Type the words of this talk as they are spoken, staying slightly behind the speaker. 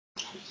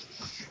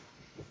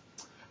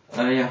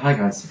Yeah, hi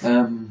guys.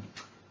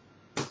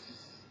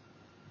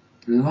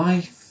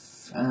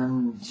 Life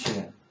and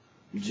shit.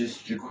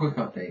 Just a quick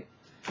update.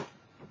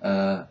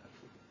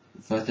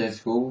 First day of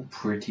school,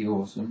 pretty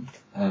awesome.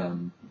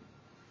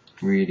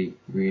 Really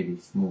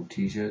small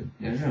t-shirt.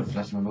 Yeah, I'm gonna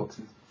flash my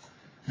boxes.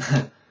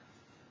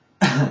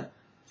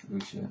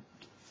 Good shit.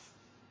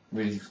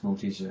 Really small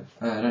t-shirt.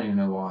 I don't even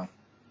know why.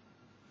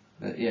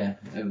 But yeah,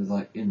 it was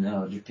like in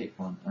there, I just picked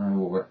one and I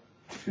wore it.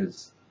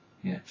 Because,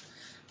 yeah.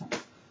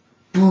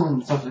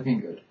 Boom! Stuff looking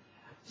good.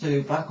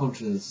 So back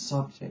onto the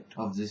subject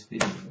of this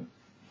video.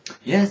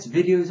 Yes,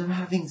 videos are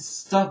having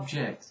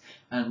subjects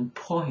and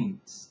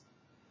points.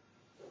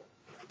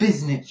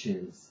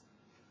 Biznitches.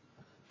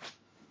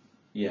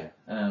 Yeah,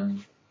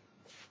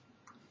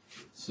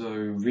 so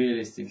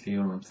realistically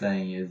what I'm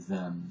saying is,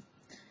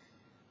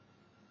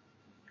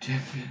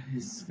 Jeff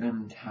is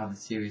going to have a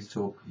serious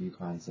talk with you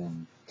guys,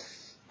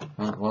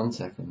 one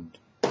second.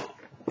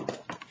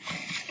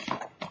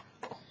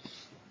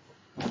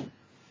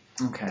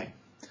 Okay,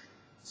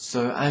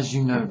 so as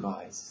you know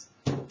guys,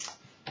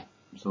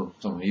 so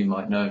some of you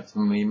might know,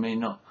 some of you may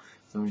not,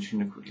 so I'm just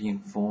going to quickly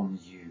inform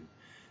you.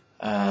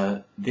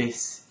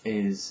 This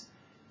is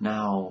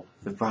now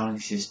the Browning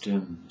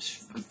system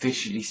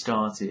officially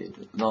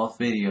started, last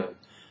video.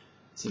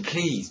 So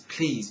please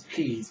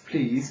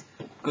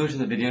go to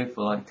the video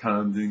for like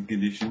terms and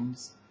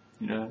conditions,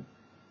 you know,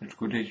 with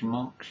quotation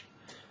marks,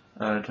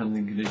 terms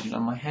and conditions.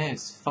 And my hair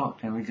is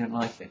fucked and we don't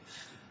like it.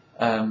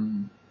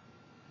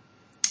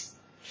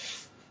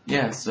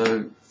 Yeah,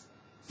 so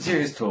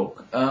serious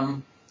talk.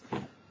 Now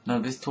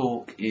this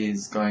talk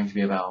is going to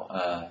be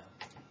about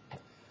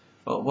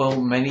well,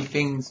 many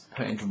things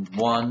put into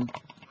one,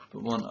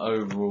 but one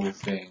overall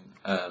thing,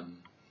 and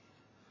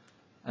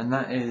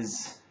that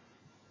is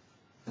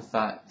the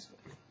fact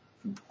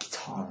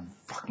guitar and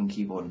fucking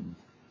keyboard.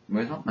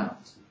 Where's my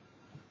mouse?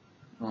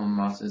 Oh,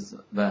 my mouse is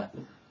there.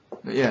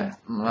 But yeah,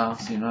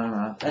 mouse, you know,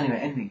 mouse.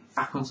 Anyway,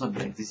 back on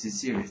subject. This is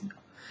serious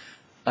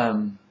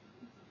now.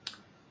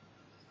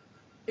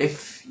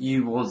 If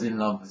you was in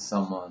love with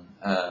someone,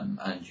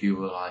 and you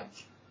were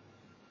like,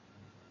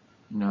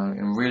 you know, in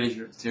a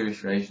really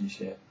serious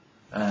relationship,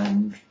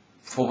 and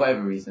for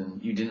whatever reason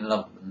you didn't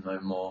love them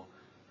no more,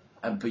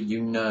 but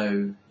you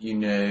know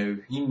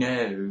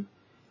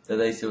that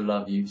they still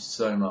love you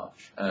so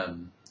much,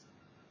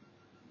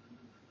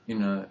 you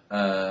know,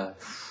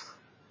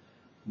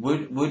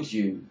 would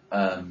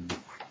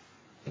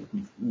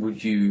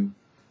you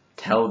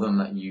tell them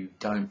that you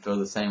don't feel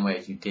the same way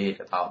as you did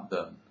about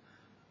them?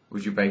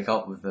 Would you break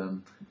up with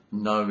them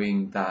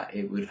knowing that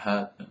it would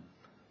hurt them?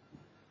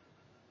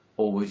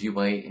 Or would you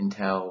wait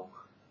until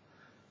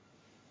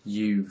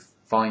you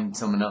find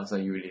someone else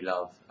that you really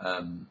love,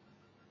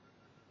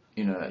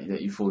 you know,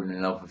 that you've fallen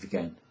in love with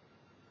again,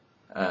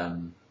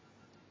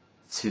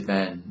 to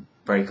then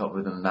break up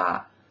with them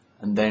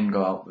and then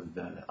go out with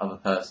the other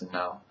person?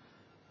 Now,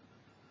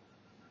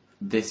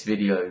 this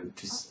video,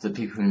 just the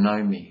people who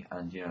know me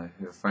and, you know,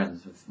 who are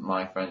friends with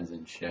my friends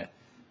and shit,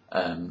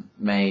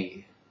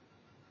 may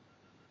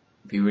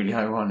be really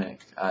ironic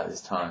at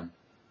this time,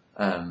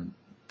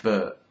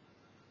 but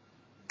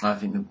I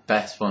think the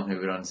best one who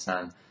would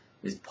understand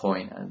this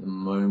point at the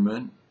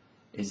moment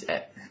is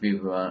people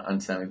who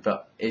understand me.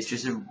 But it's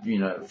just a, you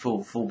know,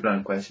 full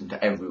blown question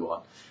to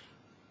everyone.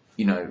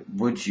 You know,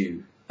 would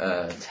you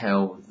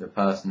tell the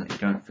person that you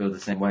don't feel the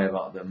same way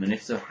about them, and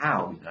if so,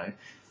 how? You know, I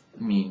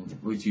mean,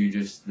 would you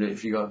just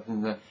literally go up to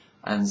them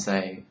and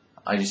say,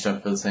 I just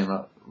don't feel the same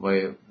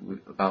way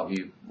about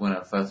you when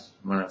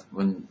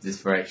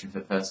this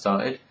relationship first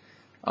started,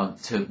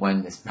 to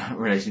when this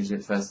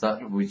relationship first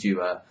started? Would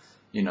you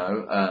you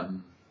know,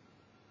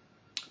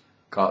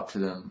 go up to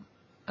them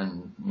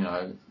and, you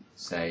know,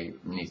 say,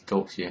 we need to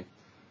talk to you,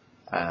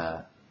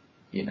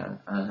 you know,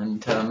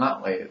 and tell them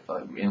that way,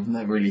 like, in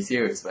a really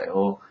serious way?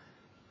 Or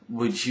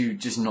would you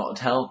just not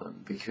tell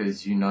them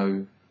because you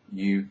know,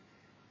 you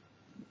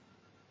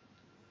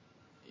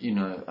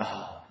know,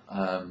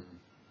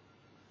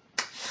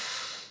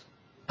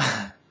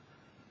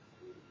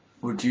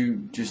 would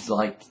you just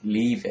like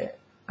leave it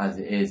as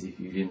it is if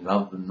you didn't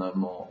love them no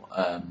more,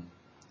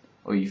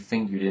 or you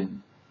think you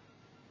didn't,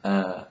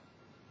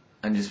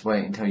 and just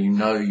wait until you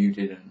know you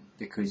didn't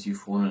because you've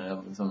fallen in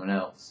love with someone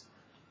else?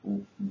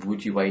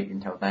 Would you wait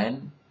until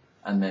then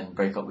and then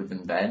break up with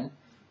them then?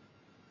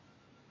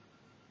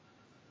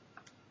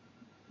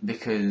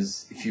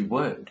 Because if you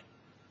would,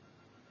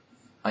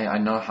 I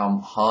know how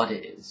hard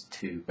it is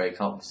to break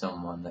up with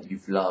someone that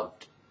you've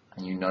loved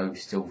and you know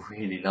still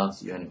really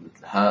loves you, and it would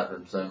hurt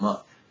them so much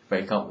to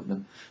break up with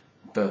them.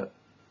 But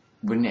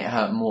wouldn't it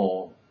hurt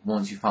more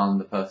once you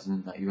found the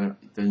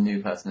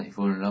new person that you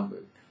fall in love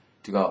with,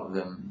 to go out with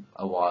them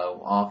a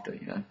while after,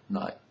 you know,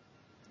 like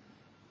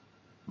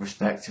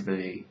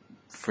respectively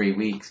 3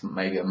 weeks,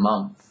 maybe a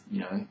month, you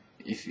know,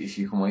 if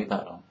you can wait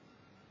that long,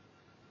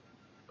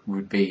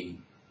 would be,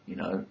 you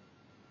know,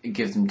 it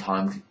gives them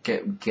time to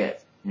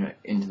get you know,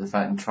 into the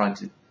fact and try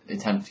to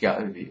attempt to get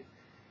over you.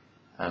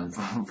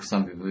 For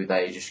some people,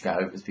 they just get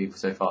over people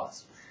so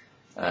fast.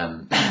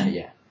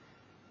 Yeah.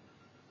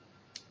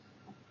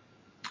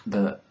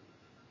 But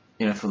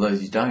you know, for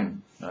those who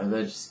don't, you know,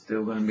 they're just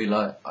still going to be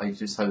like, I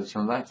just hope she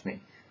comes back to me.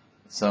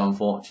 So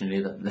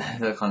unfortunately, that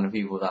they're the kind of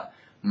people that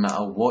no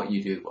matter what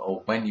you do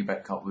or when you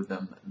break up with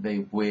them,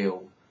 they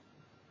will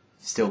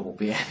still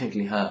be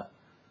epically hurt.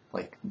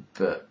 Like,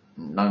 but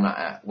no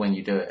matter when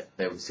you do it,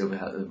 they will still be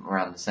hurt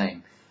around the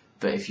same.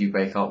 But if you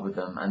break up with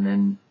them and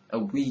then a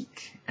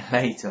week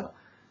later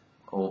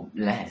or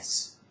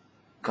less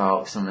go out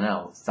with someone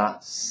else,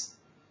 that's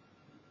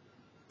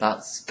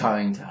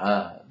going to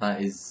hurt.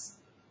 That is,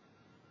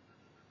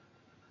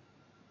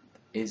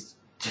 it's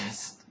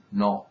just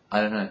not,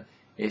 I don't know,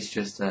 it's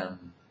just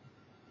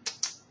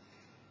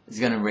it's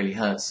going to really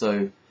hurt.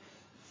 So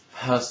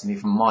personally,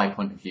 from my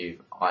point of view,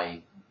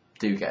 I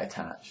do get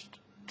attached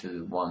to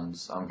the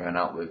ones I'm going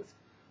out with,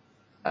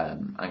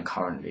 and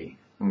currently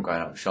I'm going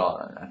out with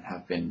Charlotte and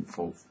have been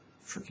for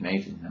freaking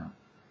ages now,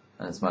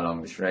 and it's my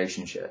longest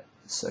relationship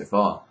so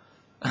far,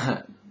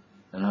 and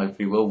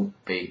hopefully will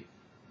be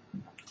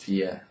for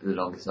the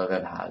longest I've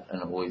ever had,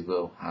 and always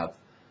will have,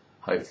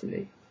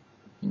 hopefully.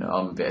 You know,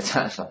 I'm a bit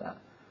attached like that.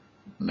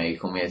 May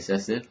call me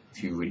obsessive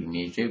if you really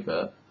need to,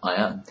 but I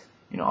am.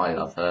 You know, I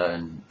love her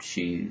and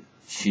she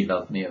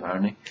loves me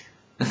apparently.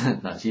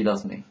 No, she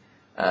loves me.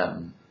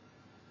 And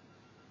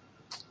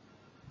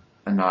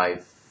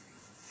I've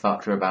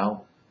fucked her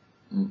about,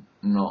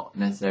 not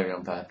necessarily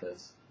on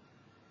purpose.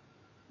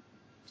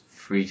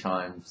 3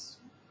 times,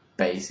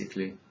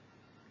 basically.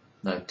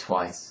 No,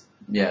 twice.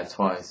 Yeah,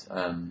 twice.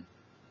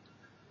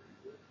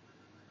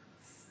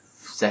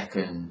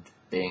 Second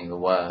being the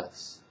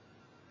worst,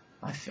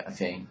 I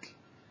think.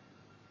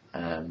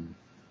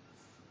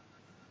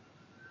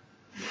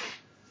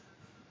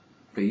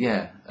 But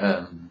yeah,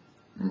 and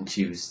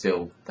she was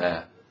still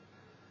there.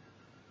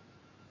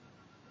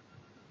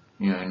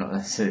 You know, not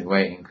necessarily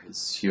waiting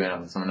because she went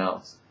out with someone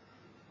else.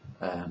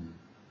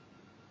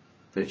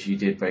 But she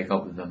did break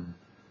up with them.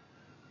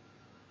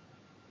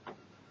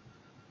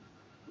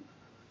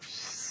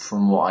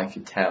 From what I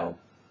could tell,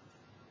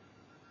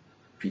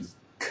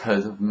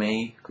 because of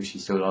me, because she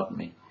still loved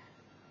me.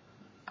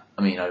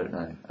 I mean, I don't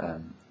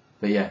know,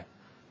 but yeah.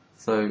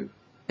 So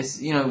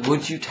it's, you know,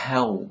 would you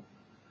tell,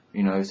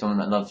 you know, someone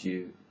that loves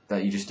you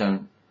that you just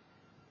don't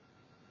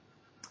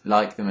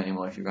like them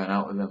anymore if you're going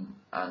out with them,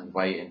 and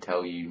wait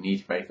until you need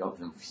to break up with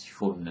them because you've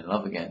fallen in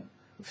love again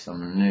with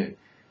someone new,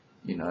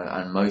 you know?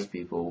 And most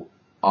people,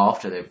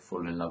 after they've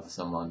fallen in love with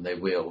someone, they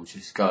will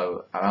just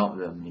go out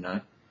with them, you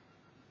know,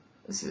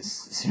 as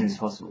soon as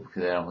possible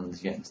because they don't want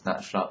to get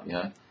snatched up, you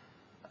know.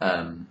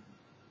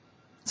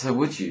 So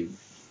would you?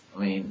 I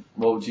mean,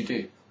 what would you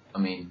do? I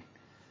mean,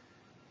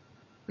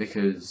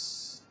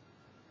 because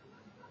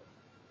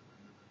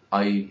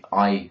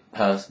I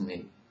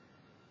personally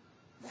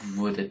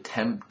would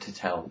attempt to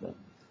tell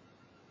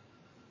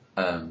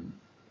them,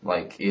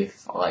 like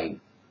if I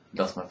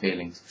lost my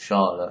feelings for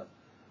Charlotte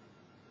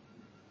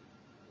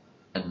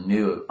and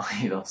knew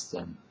I lost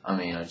them, I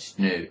mean, I just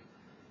knew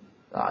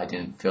that I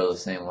didn't feel the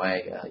same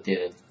way I did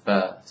at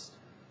first,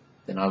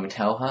 then I would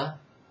tell her.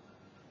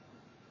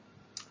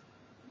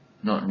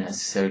 Not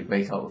necessarily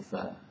break up with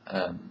her,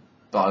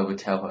 but I would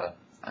tell her,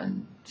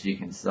 and she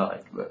can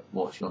decide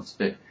what she wants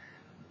to do.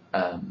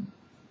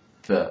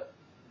 But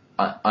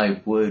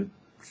I would,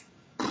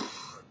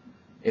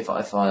 if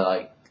I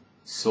like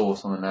saw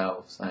someone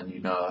else, and you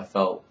know, I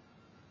felt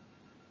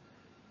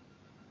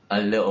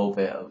a little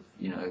bit of,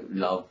 you know,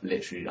 love,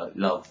 literally like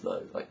love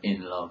though, like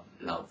in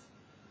love,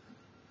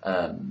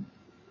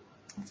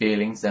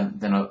 feelings,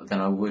 then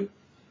I would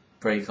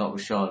break up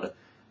with Charlotte,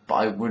 but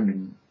I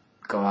wouldn't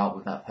go out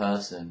with that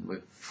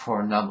person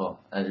for another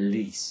at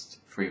least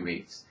 3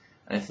 weeks.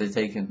 And if they're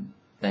taken,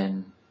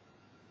 then,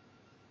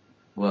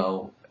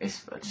 well,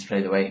 it's just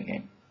play the waiting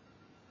game.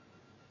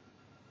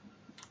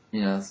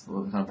 You know, that's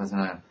what the kind of person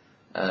I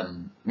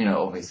am. You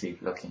know, obviously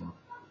looking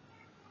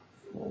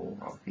for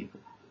other people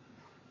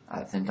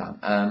at the same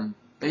time.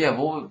 But yeah,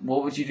 what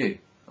would you do?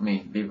 I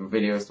mean, leave a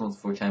video response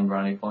for 10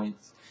 brownie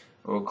points,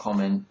 or a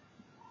comment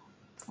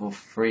for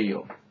 3,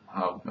 or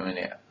how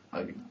many, I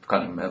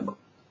can't even remember.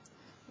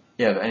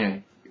 Yeah, but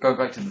anyway, go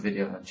back to the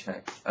video and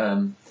check.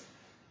 But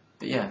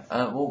yeah,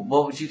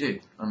 what would you do?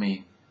 I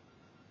mean,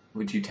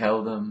 would you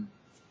tell them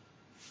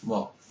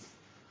what?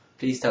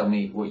 Please tell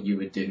me what you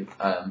would do.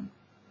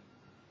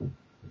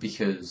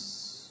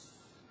 Because,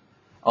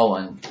 oh,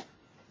 and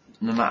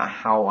no matter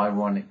how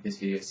ironic this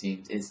video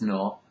seems, it's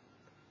not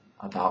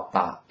about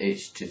that.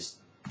 It's just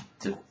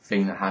the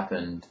thing that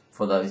happened.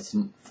 For those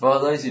who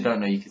don't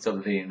know, you can stop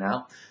the video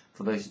now.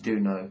 For those who do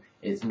know,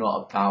 it's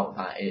not about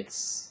that.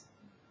 It's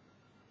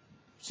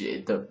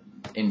the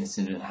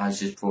incident has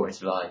just brought it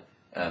to light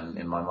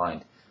in my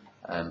mind,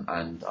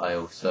 and I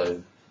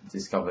also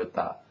discovered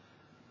that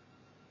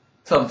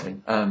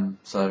something.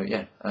 So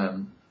yeah,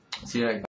 see you later.